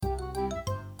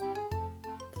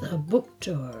The Book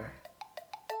Tour.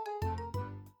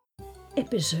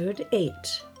 Episode 8.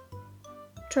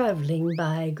 Travelling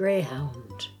by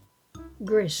Greyhound.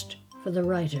 Grist for the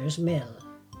Writer's Mill.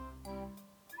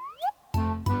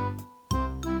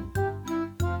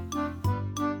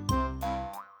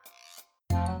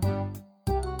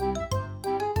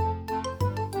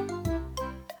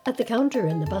 At the counter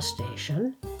in the bus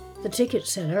station, the ticket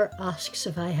seller asks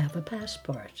if I have a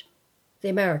passport. The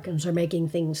Americans are making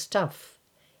things tough.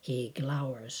 He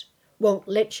glowers. Won't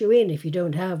let you in if you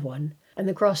don't have one, and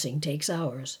the crossing takes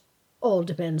hours. All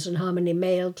depends on how many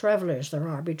male travellers there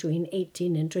are between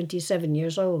 18 and 27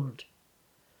 years old.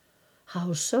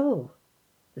 How so?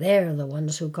 They're the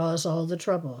ones who cause all the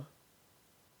trouble.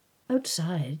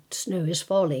 Outside, snow is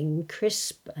falling,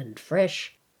 crisp and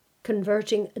fresh,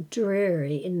 converting a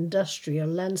dreary industrial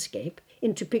landscape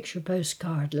into picture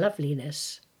postcard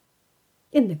loveliness.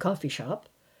 In the coffee shop,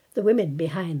 the women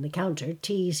behind the counter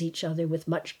tease each other with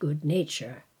much good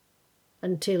nature,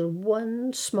 until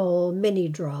one small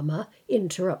mini-drama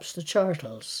interrupts the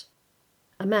chortles.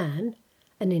 A man,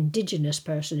 an indigenous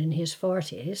person in his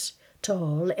 40s,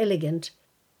 tall, elegant,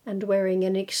 and wearing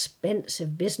an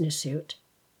expensive business suit,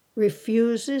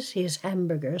 refuses his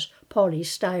hamburger's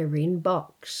polystyrene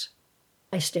box.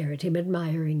 I stare at him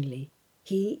admiringly.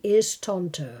 He is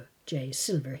Tonto, J.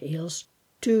 Silverheels,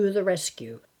 to the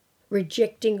rescue,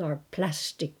 rejecting our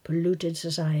plastic polluted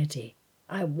society.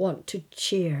 I want to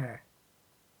cheer.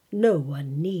 No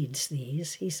one needs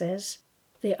these, he says.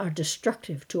 They are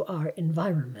destructive to our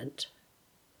environment.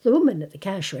 The woman at the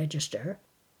cash register,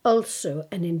 also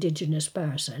an indigenous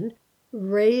person,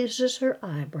 raises her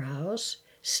eyebrows,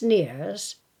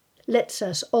 sneers, lets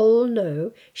us all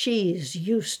know she's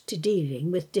used to dealing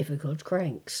with difficult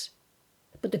cranks.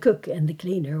 But the cook and the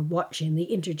cleaner watching the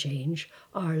interchange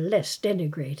are less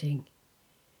denigrating.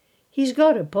 He's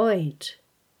got a point.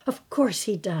 Of course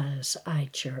he does, I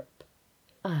chirp.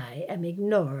 I am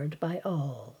ignored by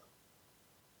all.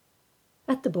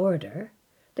 At the border,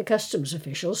 the customs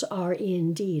officials are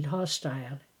indeed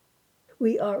hostile.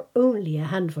 We are only a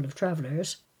handful of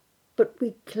travellers, but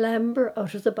we clamber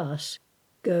out of the bus,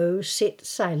 go sit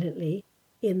silently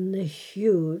in the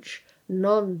huge,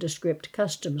 nondescript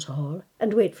customs hall,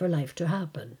 and wait for life to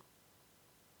happen.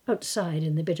 Outside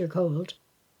in the bitter cold,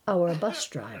 our bus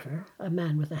driver, a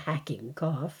man with a hacking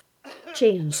cough,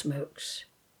 chain smokes.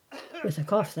 With a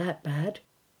cough that bad,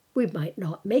 we might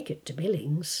not make it to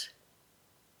Billings.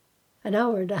 An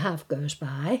hour and a half goes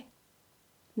by.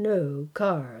 No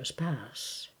cars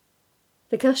pass.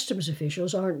 The customs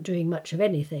officials aren't doing much of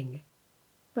anything,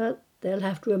 but they'll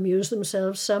have to amuse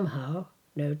themselves somehow.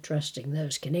 No trusting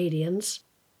those Canadians.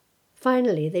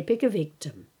 Finally, they pick a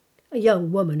victim, a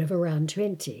young woman of around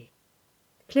 20.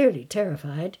 Clearly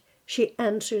terrified, she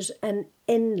answers an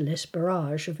endless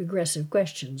barrage of aggressive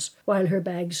questions while her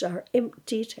bags are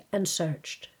emptied and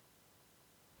searched.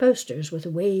 Posters with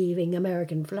waving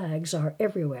American flags are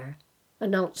everywhere,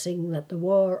 announcing that the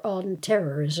war on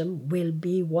terrorism will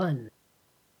be won.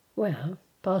 Well,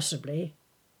 possibly.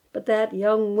 But that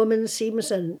young woman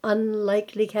seems an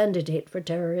unlikely candidate for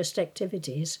terrorist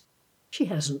activities. She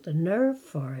hasn't the nerve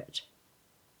for it.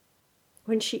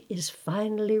 When she is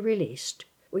finally released,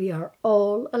 we are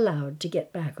all allowed to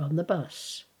get back on the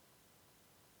bus.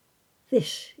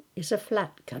 This is a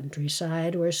flat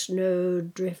countryside where snow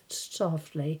drifts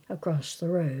softly across the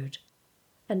road,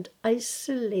 and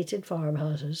isolated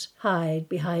farmhouses hide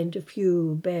behind a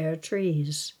few bare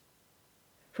trees.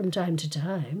 From time to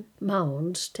time,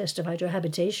 mounds testify to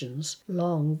habitations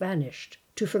long vanished,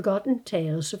 to forgotten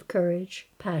tales of courage,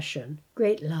 passion,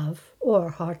 great love, or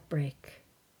heartbreak.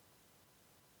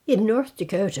 In North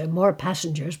Dakota, more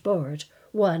passengers board.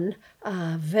 One,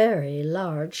 a very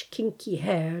large,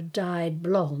 kinky-haired, dyed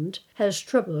blonde, has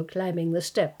trouble climbing the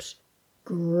steps,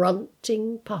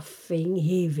 grunting, puffing,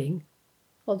 heaving,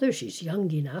 although she's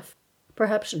young enough,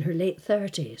 perhaps in her late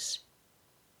 30s.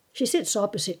 She sits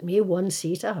opposite me, one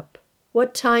seat up.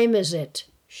 "What time is it?"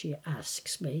 she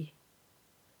asks me.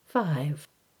 5.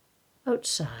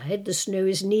 Outside, the snow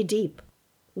is knee-deep,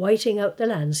 whiting out the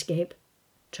landscape,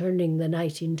 turning the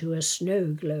night into a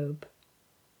snow globe.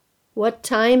 "What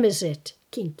time is it?"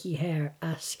 Kinky Hair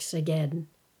asks again.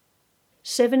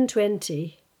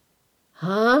 7:20.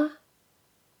 "Huh?"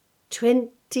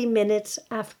 20 minutes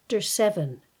after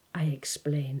 7, I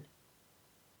explain.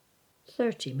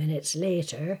 30 minutes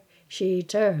later, she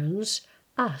turns,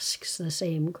 asks the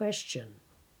same question.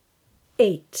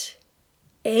 8.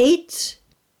 8?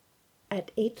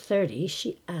 At 8:30,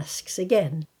 she asks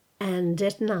again, and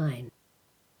at 9.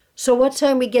 "So what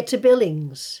time we get to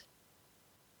Billings?"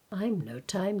 I'm no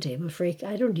timetable freak.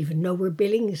 I don't even know where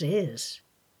Billings is.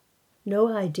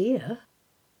 No idea?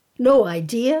 No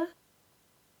idea?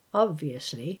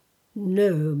 Obviously,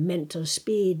 no mental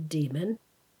speed demon.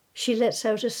 She lets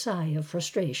out a sigh of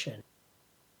frustration.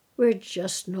 We're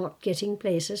just not getting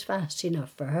places fast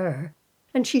enough for her,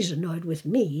 and she's annoyed with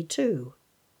me, too.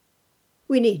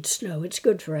 We need snow, it's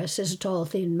good for us, says a tall,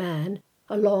 thin man,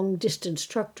 a long-distance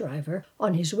truck driver,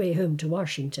 on his way home to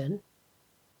Washington.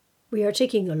 We are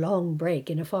taking a long break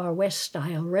in a Far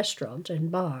West-style restaurant and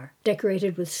bar,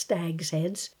 decorated with stags'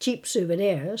 heads, cheap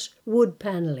souvenirs, wood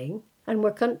panelling, and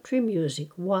where country music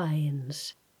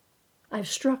whines. I've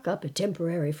struck up a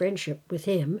temporary friendship with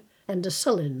him and a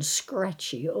sullen,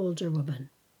 scratchy older woman.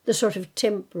 The sort of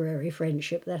temporary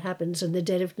friendship that happens in the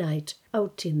dead of night,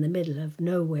 out in the middle of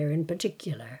nowhere in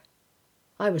particular.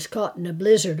 I was caught in a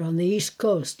blizzard on the East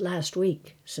Coast last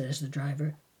week, says the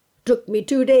driver. Took me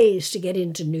 2 days to get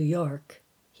into New York.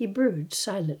 He broods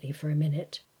silently for a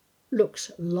minute,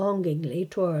 looks longingly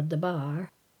toward the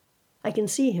bar. I can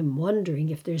see him wondering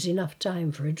if there's enough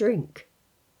time for a drink.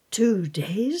 2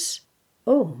 days?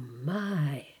 Oh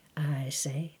my, I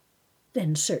say,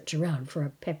 then search around for a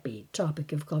peppy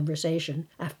topic of conversation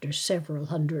after several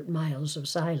 100 miles of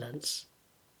silence.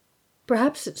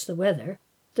 Perhaps it's the weather.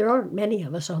 There aren't many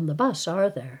of us on the bus, are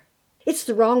there? It's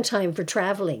the wrong time for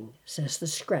traveling, says the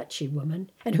scratchy woman.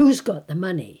 And who's got the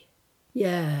money?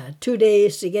 Yeah, 2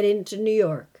 days to get into New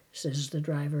York, says the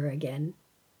driver again.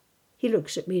 He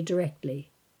looks at me directly.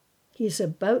 He's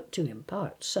about to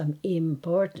impart some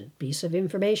important piece of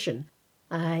information.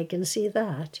 I can see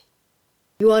that.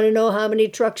 You want to know how many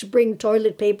trucks bring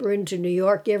toilet paper into New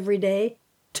York every day?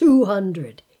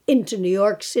 200, into New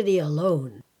York City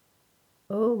alone.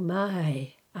 Oh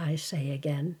my, I say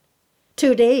again.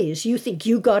 2 days, you think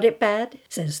you got it bad?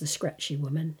 Says the scratchy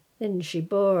woman. Then she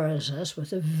bores us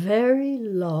with a very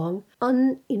long,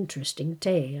 uninteresting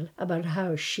tale about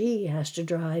how she has to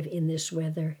drive in this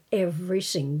weather every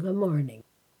single morning.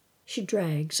 She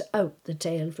drags out the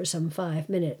tale for some 5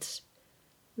 minutes,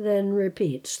 then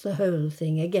repeats the whole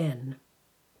thing again.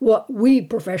 What we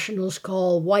professionals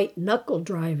call white-knuckle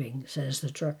driving, says the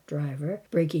truck driver,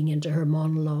 breaking into her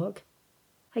monologue.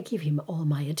 I give him all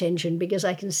my attention because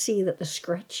I can see that the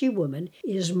scratchy woman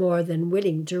is more than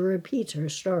willing to repeat her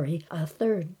story a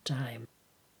 3rd time.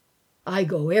 I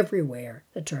go everywhere,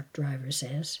 the truck driver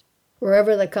says,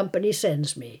 wherever the company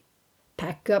sends me.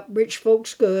 Pack up rich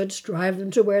folks' goods, drive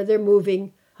them to where they're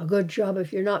moving. A good job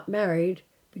if you're not married,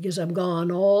 because I'm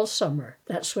gone all summer.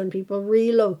 That's when people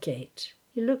relocate.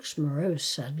 He looks morose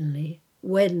suddenly,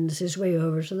 wends his way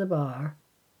over to the bar,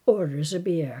 orders a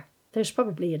beer. There's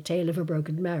probably a tale of a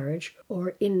broken marriage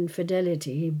or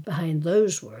infidelity behind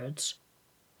those words,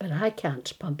 but I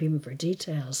can't pump him for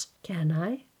details, can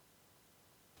I?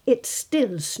 It's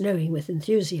still snowing with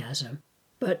enthusiasm,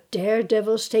 but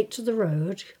daredevils take to the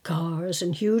road, cars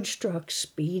and huge trucks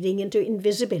speeding into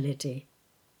invisibility.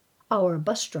 Our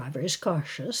bus driver is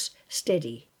cautious,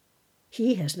 steady.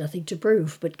 He has nothing to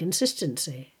prove but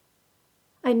consistency.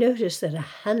 I notice that a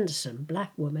handsome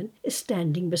black woman is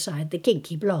standing beside the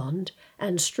kinky blonde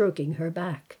and stroking her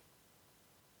back.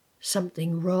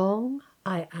 Something wrong?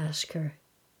 I ask her.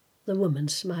 The woman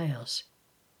smiles.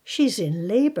 She's in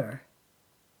labor.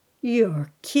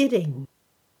 You're kidding.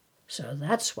 So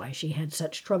that's why she had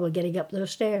such trouble getting up those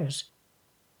stairs.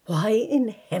 Why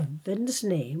in heaven's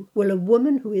name will a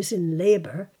woman who is in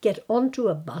labor get onto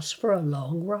a bus for a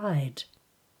long ride?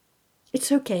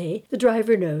 It's okay. The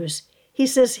driver knows. He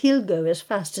says he'll go as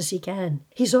fast as he can.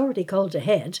 He's already called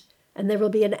ahead, and there will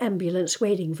be an ambulance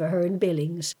waiting for her in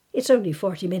Billings. It's only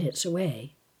 40 minutes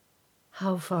away.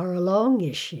 How far along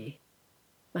is she?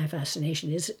 My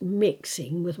fascination is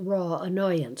mixing with raw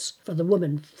annoyance for the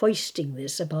woman foisting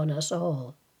this upon us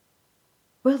all.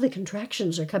 Well, the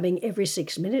contractions are coming every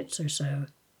 6 minutes or so.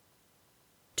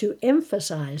 To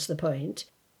emphasize the point,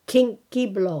 kinky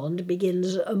blonde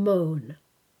begins a moan.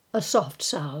 A soft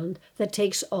sound that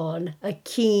takes on a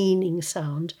keening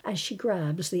sound as she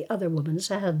grabs the other woman's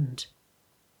hand.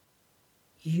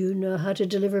 You know how to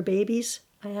deliver babies?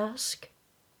 I ask.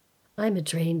 I'm a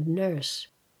trained nurse.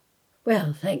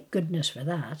 Well, thank goodness for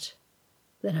that.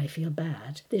 Then I feel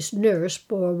bad. This nurse,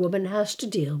 poor woman, has to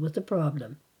deal with the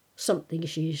problem, something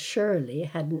she surely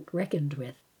hadn't reckoned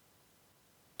with.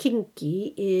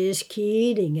 Kinky is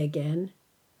keening again,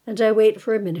 and I wait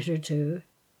for a minute or two,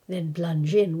 then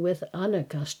plunge in with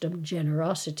unaccustomed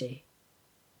generosity.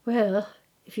 Well,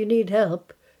 if you need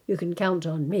help, you can count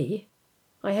on me.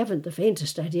 I haven't the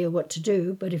faintest idea what to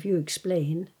do, but if you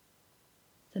explain.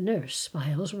 The nurse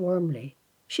smiles warmly.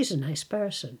 She's a nice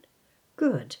person.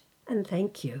 Good, and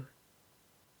thank you.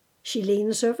 She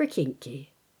leans over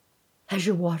Kinky. Has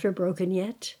your water broken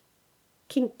yet?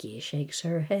 Kinky shakes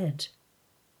her head.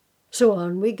 So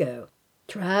on we go,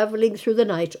 travelling through the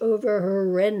night over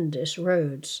horrendous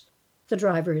roads. The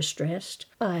driver is stressed,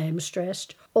 I'm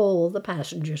stressed, all the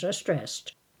passengers are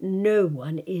stressed. No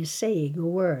one is saying a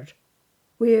word.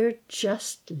 We're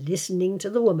just listening to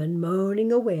the woman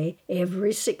moaning away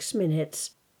every 6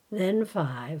 minutes, then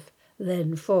 5,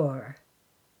 then 4.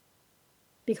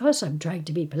 Because I'm trying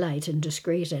to be polite and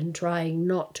discreet and trying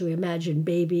not to imagine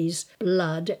babies,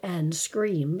 blood, and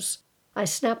screams, I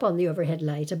snap on the overhead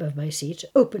light above my seat,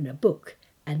 open a book,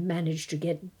 and manage to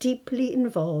get deeply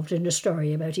involved in a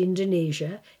story about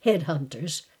Indonesia,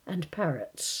 headhunters, and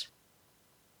parrots.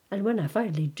 And when I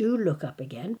finally do look up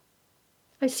again,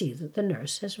 I see that the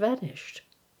nurse has vanished.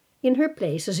 In her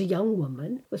place is a young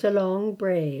woman with a long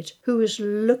braid who is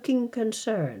looking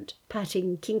concerned,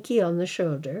 patting Kinky on the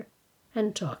shoulder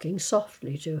and talking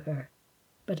softly to her.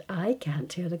 But I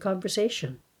can't hear the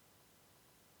conversation.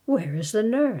 Where is the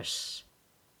nurse?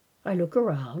 I look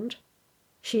around.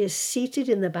 She is seated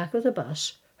in the back of the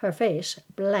bus, her face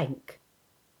blank.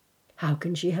 How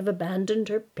can she have abandoned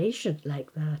her patient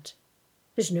like that?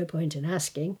 There's no point in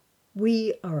asking.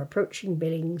 We are approaching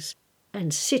Billings,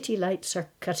 and city lights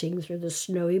are cutting through the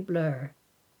snowy blur.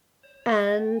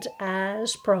 And,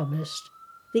 as promised,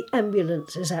 the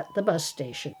ambulance is at the bus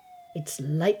station, its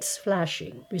lights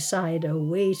flashing beside a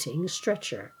waiting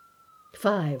stretcher.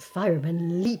 5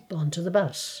 firemen leap onto the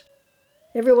bus.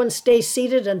 "Everyone stay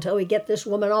seated until we get this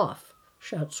woman off,"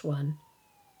 shouts one.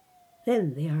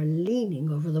 Then they are leaning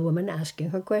over the woman,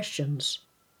 asking her questions.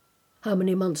 "How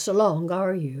many months along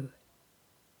are you?"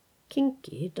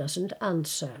 Kinky doesn't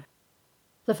answer.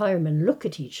 The firemen look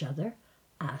at each other,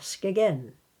 ask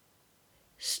again.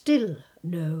 Still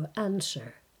no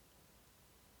answer.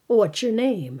 "What's your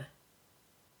name?"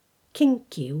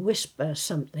 Kinky whispers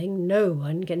something no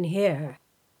one can hear.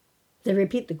 They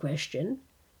repeat the question,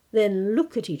 then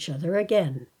look at each other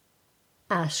again.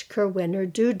 Ask her when her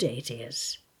due date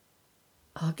is.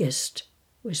 "August,"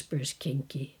 whispers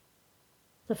Kinky.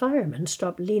 The firemen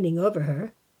stop leaning over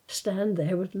her, stand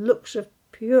there with looks of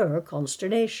pure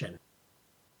consternation.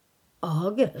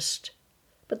 "August?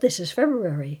 But this is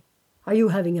February. Are you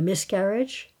having a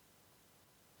miscarriage?"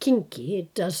 Kinky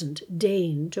doesn't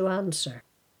deign to answer.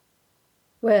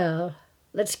 "Well,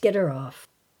 let's get her off."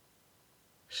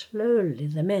 Slowly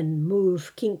the men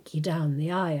move Kinky down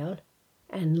the aisle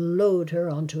and load her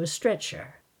onto a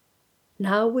stretcher.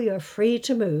 Now we are free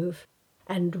to move,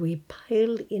 and we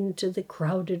pile into the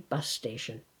crowded bus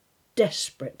station,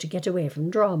 desperate to get away from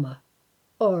drama.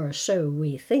 Or so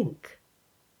we think.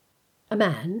 A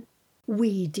man,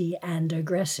 weedy and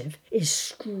aggressive, is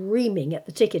screaming at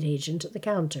the ticket agent at the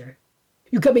counter.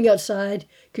 "You coming outside?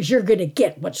 'Cause you're going to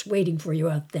get what's waiting for you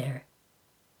out there."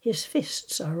 His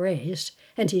fists are raised,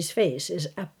 and his face is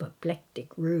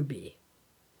apoplectic ruby.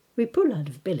 We pull out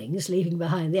of Billings, leaving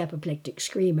behind the apoplectic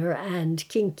screamer and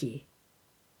Kinky.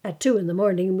 At 2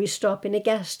 a.m. we stop in a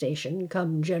gas station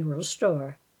come general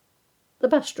store. The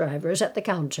bus driver is at the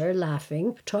counter,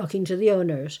 laughing, talking to the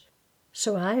owners,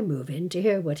 so I move in to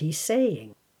hear what he's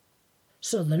saying.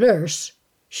 So the nurse,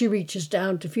 she reaches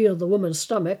down to feel the woman's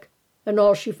stomach, and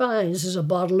all she finds is a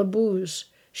bottle of booze.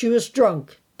 She was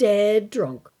drunk, dead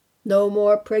drunk, no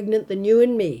more pregnant than you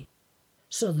and me.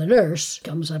 So the nurse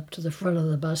comes up to the front of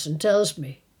the bus and tells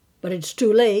me, but it's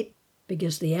too late,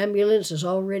 because the ambulance is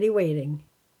already waiting.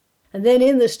 And then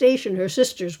in the station her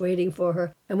sister's waiting for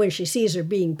her, and when she sees her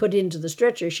being put into the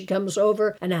stretcher, she comes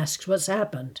over and asks what's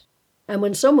happened. And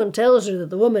when someone tells her that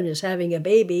the woman is having a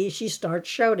baby, she starts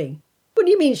shouting, "What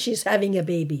do you mean she's having a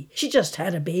baby? She just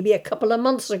had a baby a couple of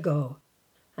months ago."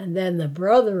 And then the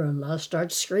brother-in-law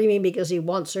starts screaming because he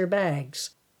wants her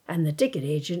bags. And the ticket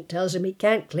agent tells him he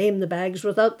can't claim the bags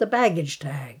without the baggage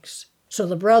tags. So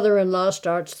the brother-in-law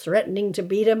starts threatening to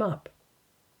beat him up.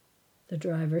 The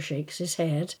driver shakes his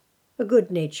head, a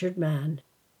good-natured man.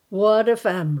 "What a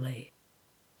family."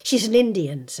 "She's an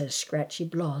Indian," says Scratchy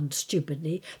Blonde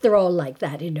stupidly. "They're all like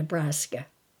that in Nebraska."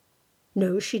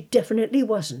 "No, she definitely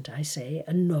wasn't," I say,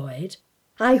 annoyed.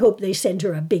 "I hope they send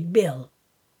her a big bill."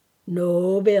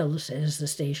 "No bill," says the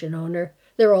station owner.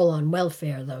 "They're all on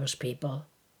welfare, those people."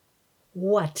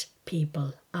 "What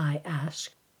people?" I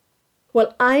ask.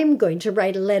 "Well, I'm going to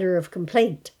write a letter of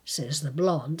complaint," says the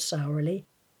blonde sourly,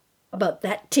 "about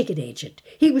that ticket agent.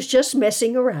 He was just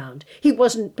messing around. He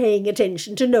wasn't paying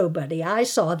attention to nobody. I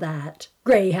saw that.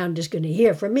 Greyhound is going to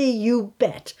hear from me, you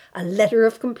bet. A letter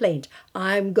of complaint.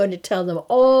 I'm going to tell them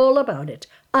all about it.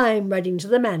 I'm writing to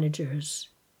the managers."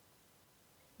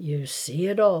 "You see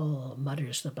it all,"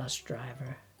 mutters the bus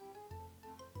driver.